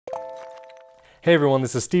Hey everyone,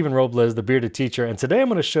 this is Steven Robles, the Bearded Teacher, and today I'm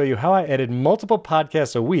going to show you how I edit multiple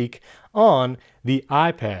podcasts a week on the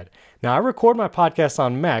iPad. Now, I record my podcasts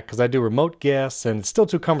on Mac because I do remote guests and it's still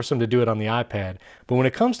too cumbersome to do it on the iPad. But when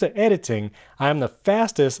it comes to editing, I am the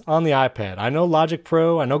fastest on the iPad. I know Logic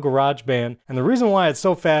Pro, I know GarageBand, and the reason why it's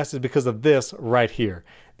so fast is because of this right here.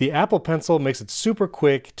 The Apple Pencil makes it super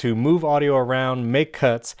quick to move audio around, make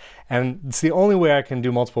cuts, and it's the only way I can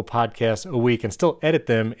do multiple podcasts a week and still edit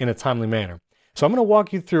them in a timely manner. So I'm going to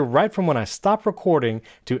walk you through right from when I stop recording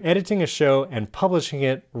to editing a show and publishing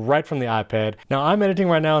it right from the iPad. Now I'm editing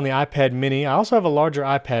right now on the iPad mini. I also have a larger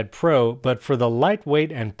iPad Pro, but for the lightweight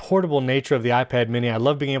and portable nature of the iPad mini, I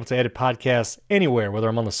love being able to edit podcasts anywhere, whether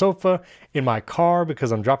I'm on the sofa, in my car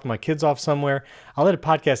because I'm dropping my kids off somewhere. I'll edit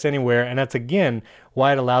podcasts anywhere, and that's again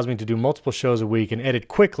why it allows me to do multiple shows a week and edit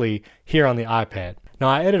quickly here on the iPad. Now,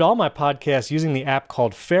 I edit all my podcasts using the app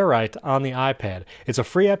called Ferrite on the iPad. It's a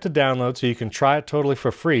free app to download, so you can try it totally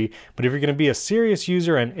for free. But if you're going to be a serious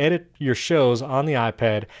user and edit your shows on the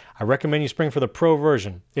iPad, I recommend you spring for the Pro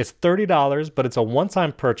version. It's $30, but it's a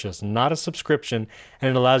one-time purchase, not a subscription, and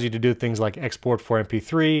it allows you to do things like export for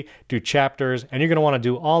MP3, do chapters, and you're going to want to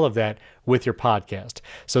do all of that with your podcast.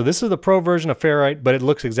 So this is the Pro version of Ferrite, but it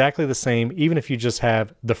looks exactly the same even if you just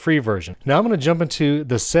have the free version. Now I'm going to jump into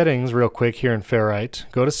the settings real quick here in Ferrite.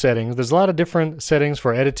 Go to settings. There's a lot of different settings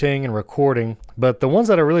for editing and recording, but the ones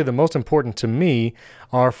that are really the most important to me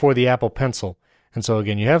are for the Apple Pencil. And so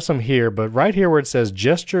again, you have some here, but right here where it says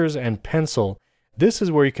gestures and pencil, this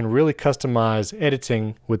is where you can really customize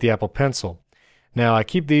editing with the Apple Pencil. Now I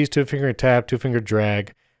keep these 2-finger tap, 2-finger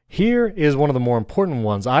drag. Here is one of the more important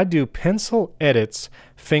ones. I do pencil edits,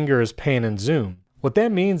 fingers, pan, and zoom. What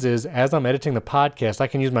that means is as I'm editing the podcast, I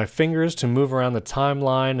can use my fingers to move around the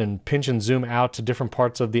timeline and pinch and zoom out to different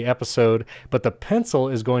parts of the episode, but the pencil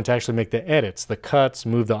is going to actually make the edits, the cuts,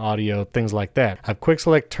 move the audio, things like that. I have Quick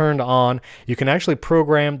Select turned on. You can actually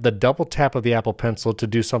program the double tap of the Apple Pencil to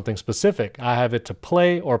do something specific. I have it to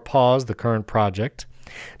play or pause the current project.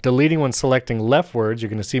 Deleting when selecting leftwards, you're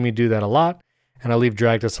going to see me do that a lot. And I leave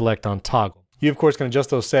drag to select on toggle. You of course can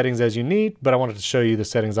adjust those settings as you need, but I wanted to show you the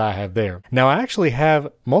settings I have there. Now I actually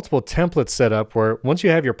have multiple templates set up where once you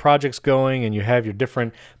have your projects going and you have your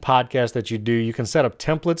different podcasts that you do, you can set up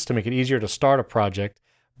templates to make it easier to start a project.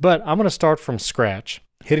 But I'm going to start from scratch.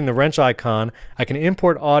 Hitting the wrench icon, I can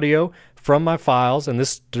import audio from my files, and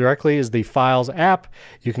this directly is the Files app.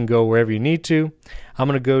 You can go wherever you need to. I'm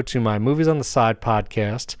going to go to my Movies on the Side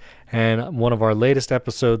podcast and one of our latest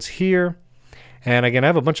episodes here. And again, I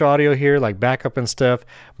have a bunch of audio here, like backup and stuff,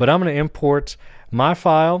 but I'm going to import my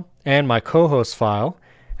file and my co-host file,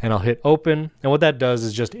 and I'll hit open. And what that does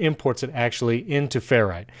is just imports it actually into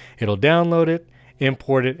Ferrite. It'll download it,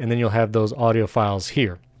 import it, and then you'll have those audio files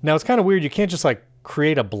here. Now, it's kind of weird. You can't just like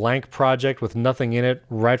create a blank project with nothing in it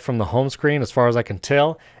right from the home screen, as far as I can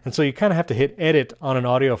tell. And so you kind of have to hit edit on an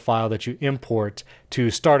audio file that you import to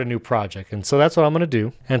start a new project. And so that's what I'm going to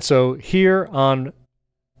do. And so here on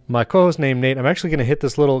my co-host named Nate, I'm actually going to hit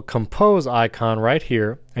this little compose icon right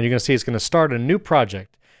here, and you're going to see it's going to start a new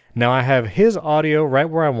project. Now I have his audio right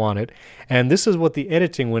where I want it, and this is what the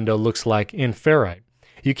editing window looks like in Ferrite.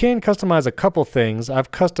 You can customize a couple things.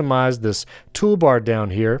 I've customized this toolbar down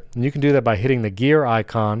here, and you can do that by hitting the gear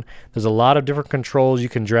icon. There's a lot of different controls you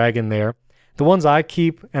can drag in there. The ones I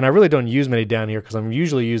keep, and I really don't use many down here because I'm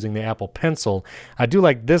usually using the Apple Pencil, I do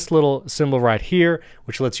like this little symbol right here,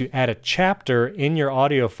 which lets you add a chapter in your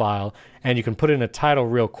audio file, and you can put in a title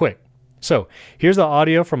real quick. So here's the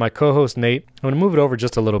audio from my co-host Nate. I'm going to move it over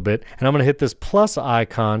just a little bit, and I'm going to hit this plus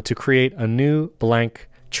icon to create a new blank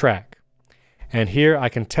track. And here I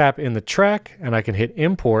can tap in the track, and I can hit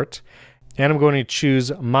import, and I'm going to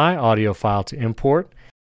choose my audio file to import.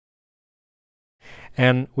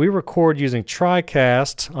 And we record using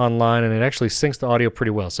TriCast online, and it actually syncs the audio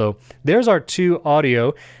pretty well. So there's our two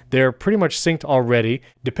audio. They're pretty much synced already.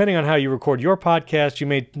 Depending on how you record your podcast, you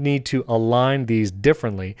may need to align these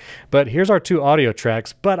differently. But here's our two audio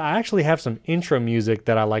tracks, but I actually have some intro music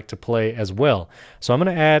that I like to play as well. So I'm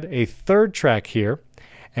going to add a third track here,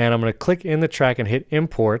 and I'm going to click in the track and hit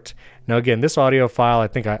import. Now again, this audio file I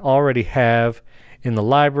think I already have in the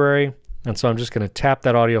library. And so I'm just going to tap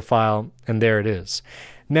that audio file, and there it is.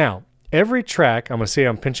 Now, every track, I'm going to say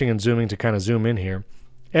I'm pinching and zooming to kind of zoom in here.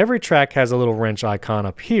 Every track has a little wrench icon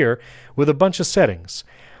up here with a bunch of settings.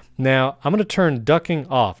 Now, I'm going to turn ducking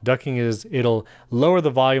off. Ducking is it'll lower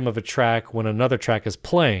the volume of a track when another track is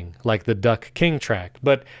playing, like the Duck King track.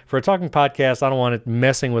 But for a talking podcast, I don't want it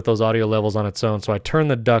messing with those audio levels on its own, so I turn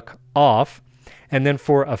the duck off. And then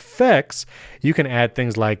for effects, you can add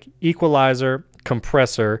things like equalizer,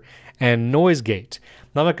 compressor, and noise gate.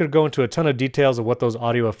 Now, I'm not going to go into a ton of details of what those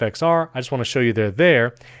audio effects are. I just want to show you they're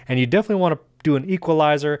there. And you definitely want to do an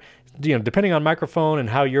equalizer. You know, depending on microphone and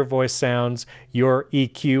how your voice sounds, your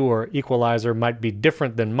EQ or equalizer might be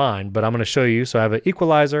different than mine, but I'm going to show you. So I have an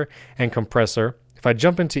equalizer and compressor. If I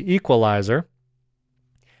jump into equalizer,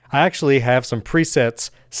 I actually have some presets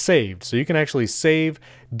saved. So you can actually save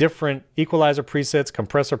different equalizer presets,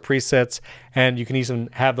 compressor presets, and you can even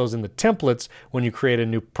have those in the templates when you create a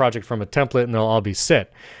new project from a template, and they'll all be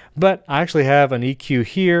set. But I actually have an EQ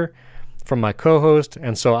here from my co-host,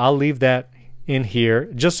 and so I'll leave that in here.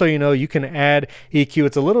 Just so you know, you can add EQ.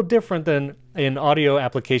 It's a little different than an audio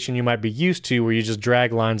application you might be used to where you just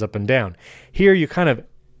drag lines up and down. Here you kind of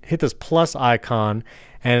hit this plus icon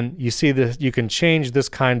and you see this, you can change this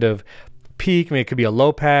kind of peak. I mean, it could be a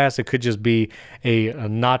low pass, it could just be a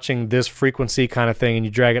notching this frequency kind of thing, and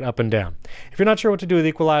you drag it up and down. If you're not sure what to do with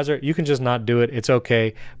equalizer, you can just not do it. It's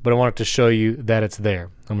okay, but I wanted to show you that it's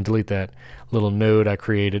there. I'm gonna delete that little node I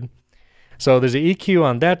created. So there's an EQ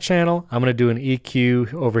on that channel. I'm gonna do an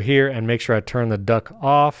EQ over here and make sure I turn the duck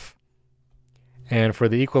off. And for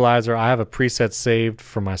the equalizer, I have a preset saved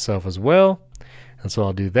for myself as well. And so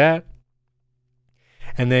I'll do that.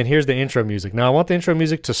 And then here's the intro music. Now I want the intro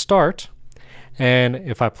music to start. And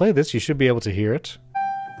if I play this, you should be able to hear it.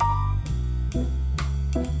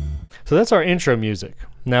 So that's our intro music.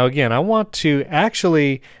 Now again, I want to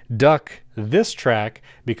actually duck this track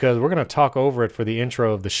because we're going to talk over it for the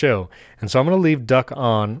intro of the show. And so I'm going to leave duck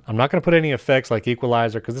on. I'm not going to put any effects like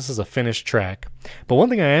equalizer because this is a finished track. But one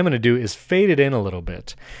thing I am going to do is fade it in a little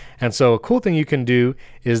bit. And so a cool thing you can do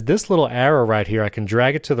is this little arrow right here. I can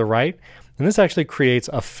drag it to the right, and this actually creates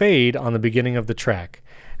a fade on the beginning of the track.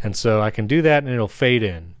 And so I can do that and it'll fade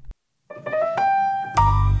in.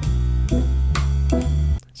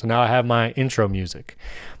 So now I have my intro music.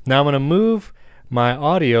 Now I'm going to move my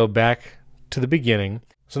audio back to the beginning.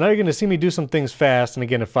 So now you're going to see me do some things fast. And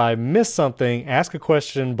again, if I miss something, ask a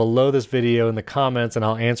question below this video in the comments and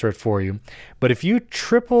I'll answer it for you. But if you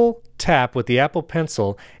triple tap with the Apple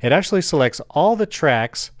Pencil, it actually selects all the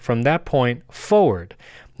tracks from that point forward.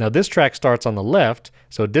 Now this track starts on the left,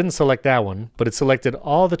 so it didn't select that one, but it selected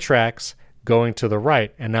all the tracks going to the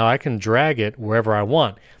right. And now I can drag it wherever I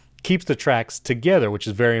want. Keeps the tracks together, which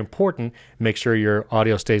is very important. Make sure your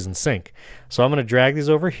audio stays in sync. So I'm going to drag these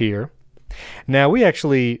over here. Now we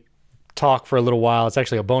actually talk for a little while. It's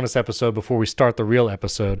actually a bonus episode before we start the real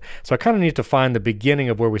episode. So I kind of need to find the beginning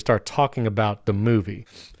of where we start talking about the movie.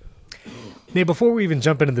 Now, before we even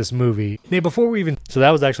jump into this movie, so that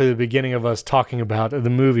was actually the beginning of us talking about the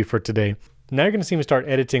movie for today. Now you're going to see me start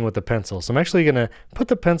editing with the pencil. So I'm actually going to put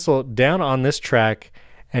the pencil down on this track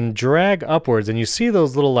and drag upwards, and you see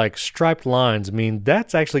those little like striped lines mean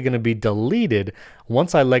that's actually going to be deleted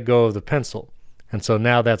once I let go of the pencil. And so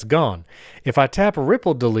now that's gone. If I tap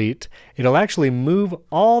ripple delete, it'll actually move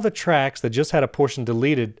all the tracks that just had a portion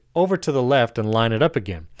deleted over to the left and line it up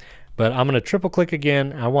again. But I'm going to triple click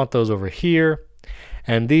again. I want those over here,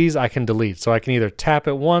 and these I can delete. So I can either tap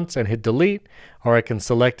it once and hit delete, or I can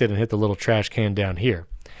select it and hit the little trash can down here.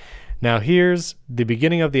 Now here's the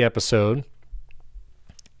beginning of the episode.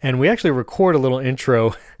 And we actually record a little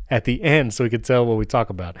intro at the end so we can tell what we talk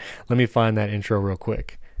about. Let me find that intro real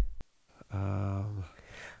quick. Oh,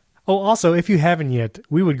 also, if you haven't yet,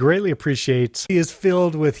 we would greatly appreciate it is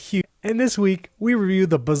filled with huge. And this week, we review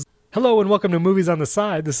the Hello and welcome to Movies on the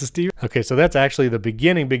Side. This is Steve. Okay, so that's actually the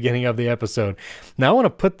beginning of the episode. Now I want to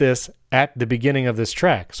put this at the beginning of this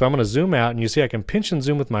track. So I'm going to zoom out, and you see I can pinch and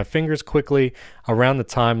zoom with my fingers quickly around the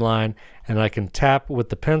timeline, and I can tap with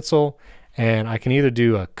the pencil. And I can either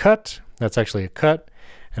do a cut, that's actually a cut,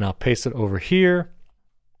 and I'll paste it over here.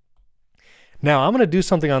 Now I'm going to do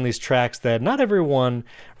something on these tracks that not everyone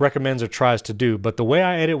recommends or tries to do, but the way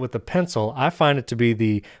I edit with the pencil, I find it to be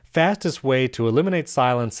the fastest way to eliminate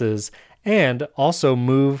silences and also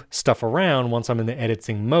move stuff around once I'm in the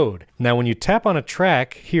editing mode. Now when you tap on a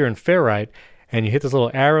track here in Ferrite and you hit this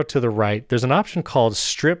little arrow to the right, there's an option called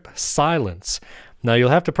strip silence. Now you'll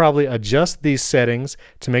have to probably adjust these settings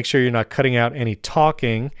to make sure you're not cutting out any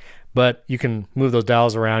talking, but you can move those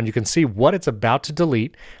dials around. You can see what it's about to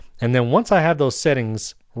delete. And then once I have those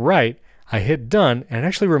settings right, I hit done, and it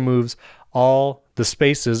actually removes all the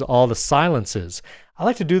spaces, all the silences. I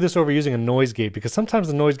like to do this over using a noise gate because sometimes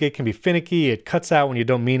the noise gate can be finicky. It cuts out when you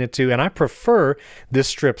don't mean it to, and I prefer this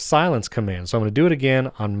strip silence command. So I'm going to do it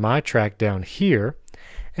again on my track down here,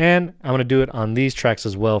 and I'm going to do it on these tracks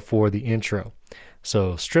as well for the intro.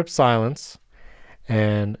 So strip silence,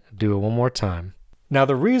 and do it one more time. Now,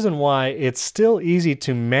 the reason why it's still easy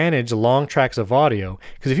to manage long tracks of audio,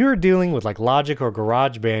 because if you're dealing with like Logic or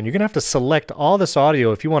GarageBand, you're gonna have to select all this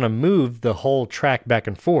audio if you wanna move the whole track back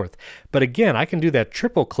and forth. But again, I can do that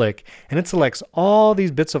triple click and it selects all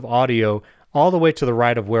these bits of audio all the way to the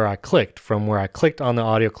right of where I clicked, from where I clicked on the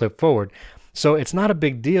audio clip forward. So it's not a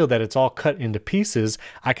big deal that it's all cut into pieces.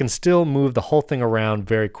 I can still move the whole thing around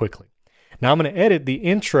very quickly. Now I'm gonna edit the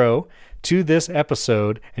intro to this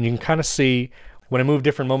episode, and you can kind of see when I move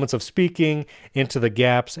different moments of speaking into the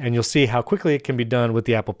gaps, and you'll see how quickly it can be done with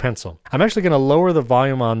the Apple Pencil. I'm actually going to lower the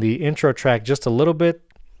volume on the intro track just a little bit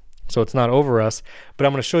so it's not over us, but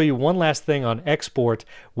I'm going to show you one last thing on export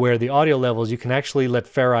where the audio levels, you can actually let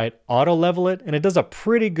Ferrite auto level it, and it does a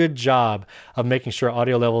pretty good job of making sure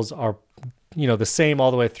audio levels are the same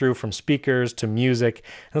all the way through from speakers to music.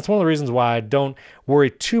 And that's one of the reasons why I don't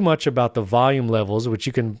worry too much about the volume levels, which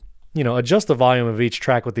you can adjust the volume of each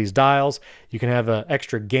track with these dials. You can have an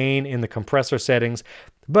extra gain in the compressor settings.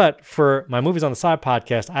 But for my Movies on the Side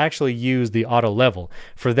podcast, I actually use the auto level.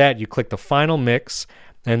 For that, you click the final mix.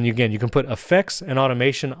 And again, you can put effects and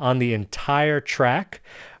automation on the entire track.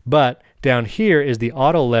 But down here is the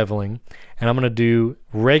auto leveling. And I'm going to do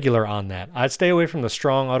regular on that. I'd stay away from the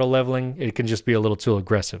strong auto leveling. It can just be a little too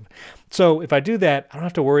aggressive. So if I do that, I don't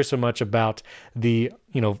have to worry so much about the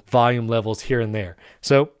volume levels here and there.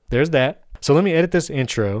 So there's that. So let me edit this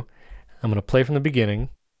intro. I'm going to play from the beginning.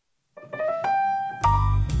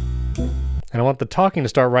 And I want the talking to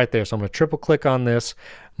start right there. So I'm going to triple click on this,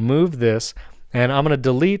 move this, and I'm going to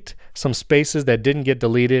delete some spaces that didn't get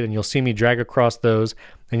deleted, and you'll see me drag across those,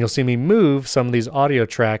 and you'll see me move some of these audio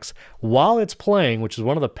tracks while it's playing, which is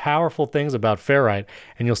one of the powerful things about Ferrite,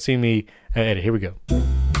 and you'll see me edit. Here we go.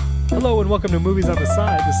 Hello and welcome to Movies on the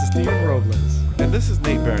Side. This is Steven Robles. And this is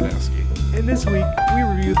Nate Baranowski. And this week, we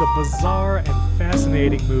review the bizarre and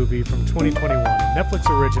fascinating movie from 2021, Netflix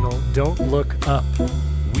original, Don't Look Up.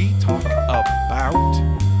 We talk about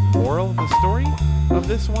moral of the story of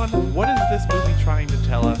this one. What is this movie trying to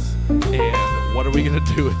tell us? And what are we going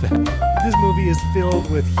to do with that? This movie is filled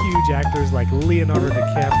with huge actors like Leonardo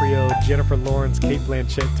DiCaprio, Jennifer Lawrence, Kate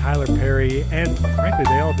Blanchett, Tyler Perry, and frankly,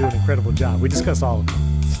 they all do an incredible job. We discuss all of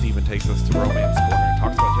them. Steven takes us to Romance Corner and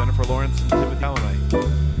talks about Jennifer Lawrence and Timothy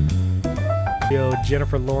Chalamet.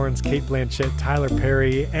 Jennifer Lawrence, Kate Blanchett, Tyler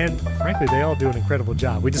Perry, and frankly, they all do an incredible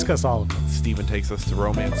job. We discuss all of them. Steven takes us to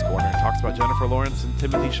Romance Corner and talks about Jennifer Lawrence and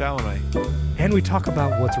Timothy Chalamet. And we talk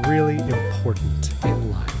about what's really important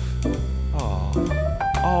in life.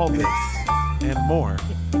 Oh, all this and more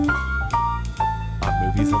on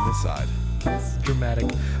Movies on the Side. This is dramatic.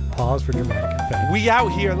 Pause for dramatic effect. We out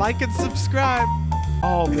here, like and subscribe.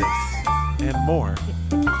 All this and more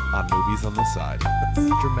on Movies on the Side. This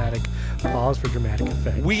is dramatic. Pause for dramatic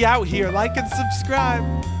effect. We out here, like and subscribe.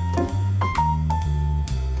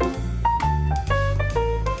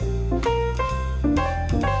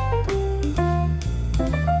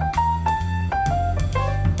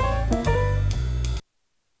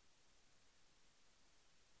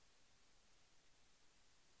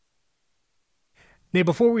 Nate,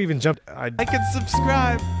 before we even jump, like and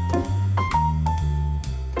subscribe.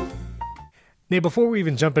 Nate, before we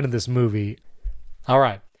even jump into this movie, all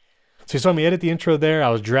right. So you saw me edit the intro there. I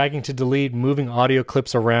was dragging to delete, moving audio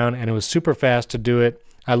clips around, and it was super fast to do it.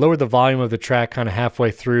 I lowered the volume of the track kind of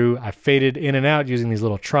halfway through. I faded in and out using these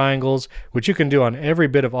little triangles, which you can do on every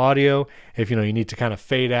bit of audio if you need to kind of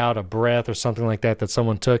fade out a breath or something like that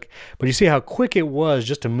someone took. But you see how quick it was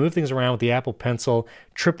just to move things around with the Apple Pencil,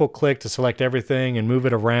 triple click to select everything and move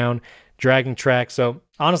it around, dragging tracks. So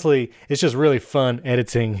honestly, it's just really fun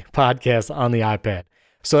editing podcasts on the iPad.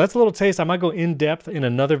 So that's a little taste. I might go in depth in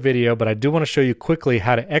another video, but I do want to show you quickly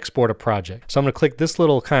how to export a project. So I'm going to click this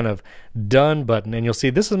little kind of done button, and you'll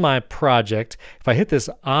see this is my project. If I hit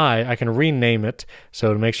this I can rename it.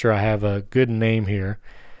 So to make sure I have a good name here.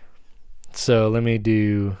 So let me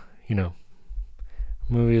do,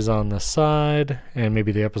 Movies on the Side, and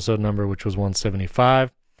maybe the episode number, which was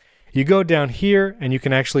 175. You go down here and you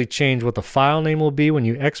can actually change what the file name will be when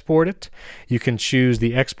you export it. You can choose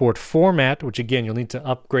the export format, which again, you'll need to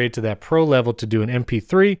upgrade to that pro level to do an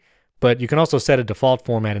MP3, but you can also set a default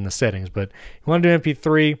format in the settings. But you want to do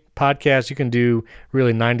MP3 podcast, you can do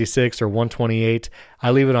really 96 or 128.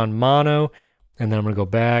 I leave it on mono, and then I'm going to go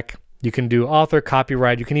back. You can do author,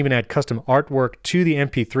 copyright. You can even add custom artwork to the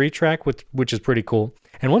MP3 track, which is pretty cool.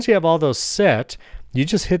 And once you have all those set, you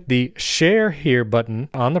just hit the share here button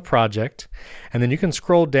on the project, and then you can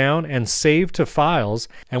scroll down and save to files.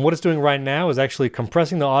 And what it's doing right now is actually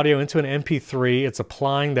compressing the audio into an MP3. It's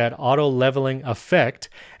applying that auto leveling effect.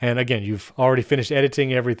 And again, you've already finished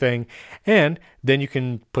editing everything. And then you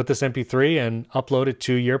can put this MP3 and upload it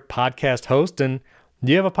to your podcast host, and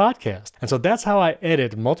you have a podcast. And so that's how I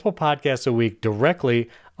edit multiple podcasts a week directly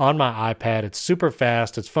on my iPad. It's super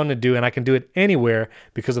fast, it's fun to do, and I can do it anywhere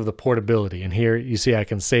because of the portability. And here you see I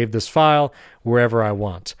can save this file wherever I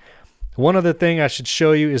want. One other thing I should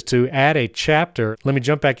show you is to add a chapter. Let me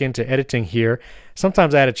jump back into editing here.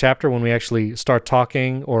 Sometimes I add a chapter when we actually start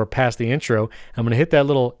talking or past the intro. I'm going to hit that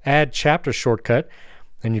little add chapter shortcut,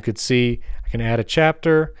 and you could see I can add a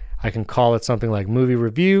chapter. I can call it something like movie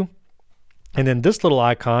review. And then this little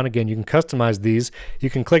icon, again, you can customize these. You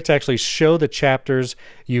can click to actually show the chapters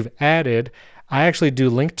you've added. I actually do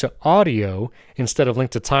link to audio instead of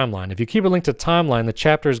link to timeline. If you keep a link to timeline, the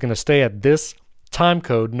chapter is going to stay at this time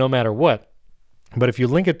code no matter what. But if you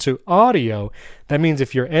link it to audio, that means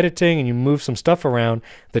if you're editing and you move some stuff around,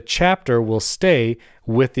 the chapter will stay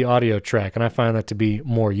with the audio track. And I find that to be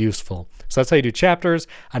more useful. So that's how you do chapters.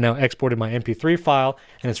 I now exported my MP3 file,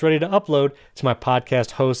 and it's ready to upload to my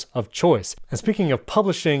podcast host of choice. And speaking of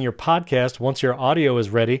publishing your podcast, once your audio is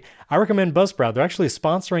ready, I recommend Buzzsprout. They're actually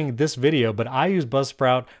sponsoring this video, but I use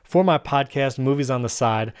Buzzsprout for my podcast, Movies on the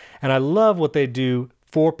Side, and I love what they do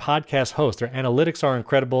for podcast hosts. Their analytics are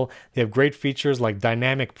incredible. They have great features like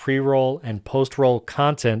dynamic pre-roll and post-roll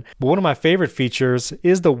content. But one of my favorite features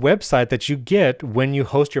is the website that you get when you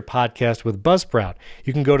host your podcast with Buzzsprout.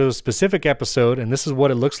 You can go to a specific episode, and this is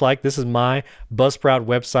what it looks like. This is my Buzzsprout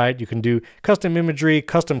website. You can do custom imagery,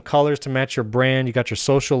 custom colors to match your brand. You got your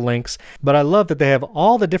social links. But I love that they have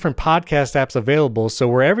all the different podcast apps available. So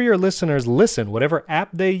wherever your listeners listen, whatever app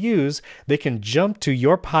they use, they can jump to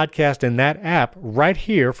your podcast in that app right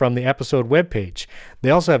here from the episode webpage. They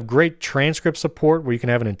also have great transcript support where you can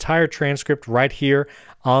have an entire transcript right here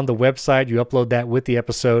on the website. You upload that with the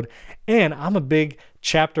episode. And I'm a big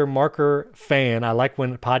chapter marker fan. I like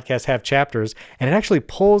when podcasts have chapters, and it actually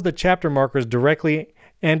pulls the chapter markers directly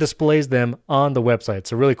and displays them on the website.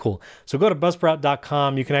 So really cool. So go to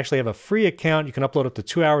buzzsprout.com. You can actually have a free account. You can upload up to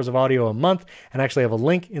 2 hours of audio a month, and actually have a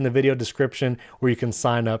link in the video description where you can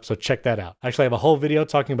sign up. So check that out. I actually have a whole video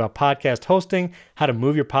talking about podcast hosting, how to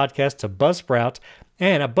move your podcast to Buzzsprout,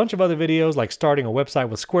 and a bunch of other videos like starting a website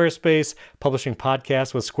with Squarespace, publishing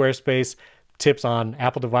podcasts with Squarespace, tips on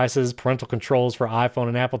Apple devices, parental controls for iPhone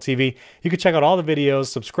and Apple TV. You can check out all the videos,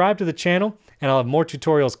 subscribe to the channel, and I'll have more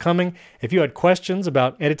tutorials coming. If you had questions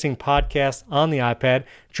about editing podcasts on the iPad,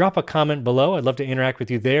 drop a comment below. I'd love to interact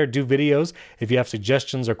with you there. Do videos if you have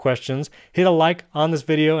suggestions or questions. Hit a like on this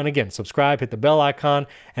video, and again, subscribe, hit the bell icon,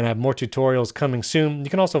 and I have more tutorials coming soon.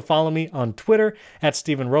 You can also follow me on Twitter at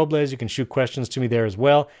Steven Robles. You can shoot questions to me there as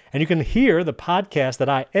well. And you can hear the podcast that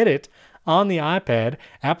I edit on the iPad,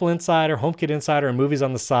 Apple Insider, HomeKit Insider, and Movies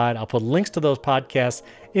on the Side. I'll put links to those podcasts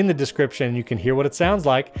in the description, and you can hear what it sounds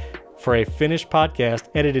like for a finished podcast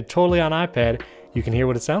edited totally on iPad. You can hear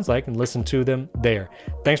what it sounds like and listen to them there.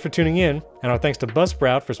 Thanks for tuning in, and our thanks to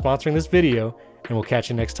Buzzsprout for sponsoring this video, and we'll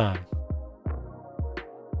catch you next time.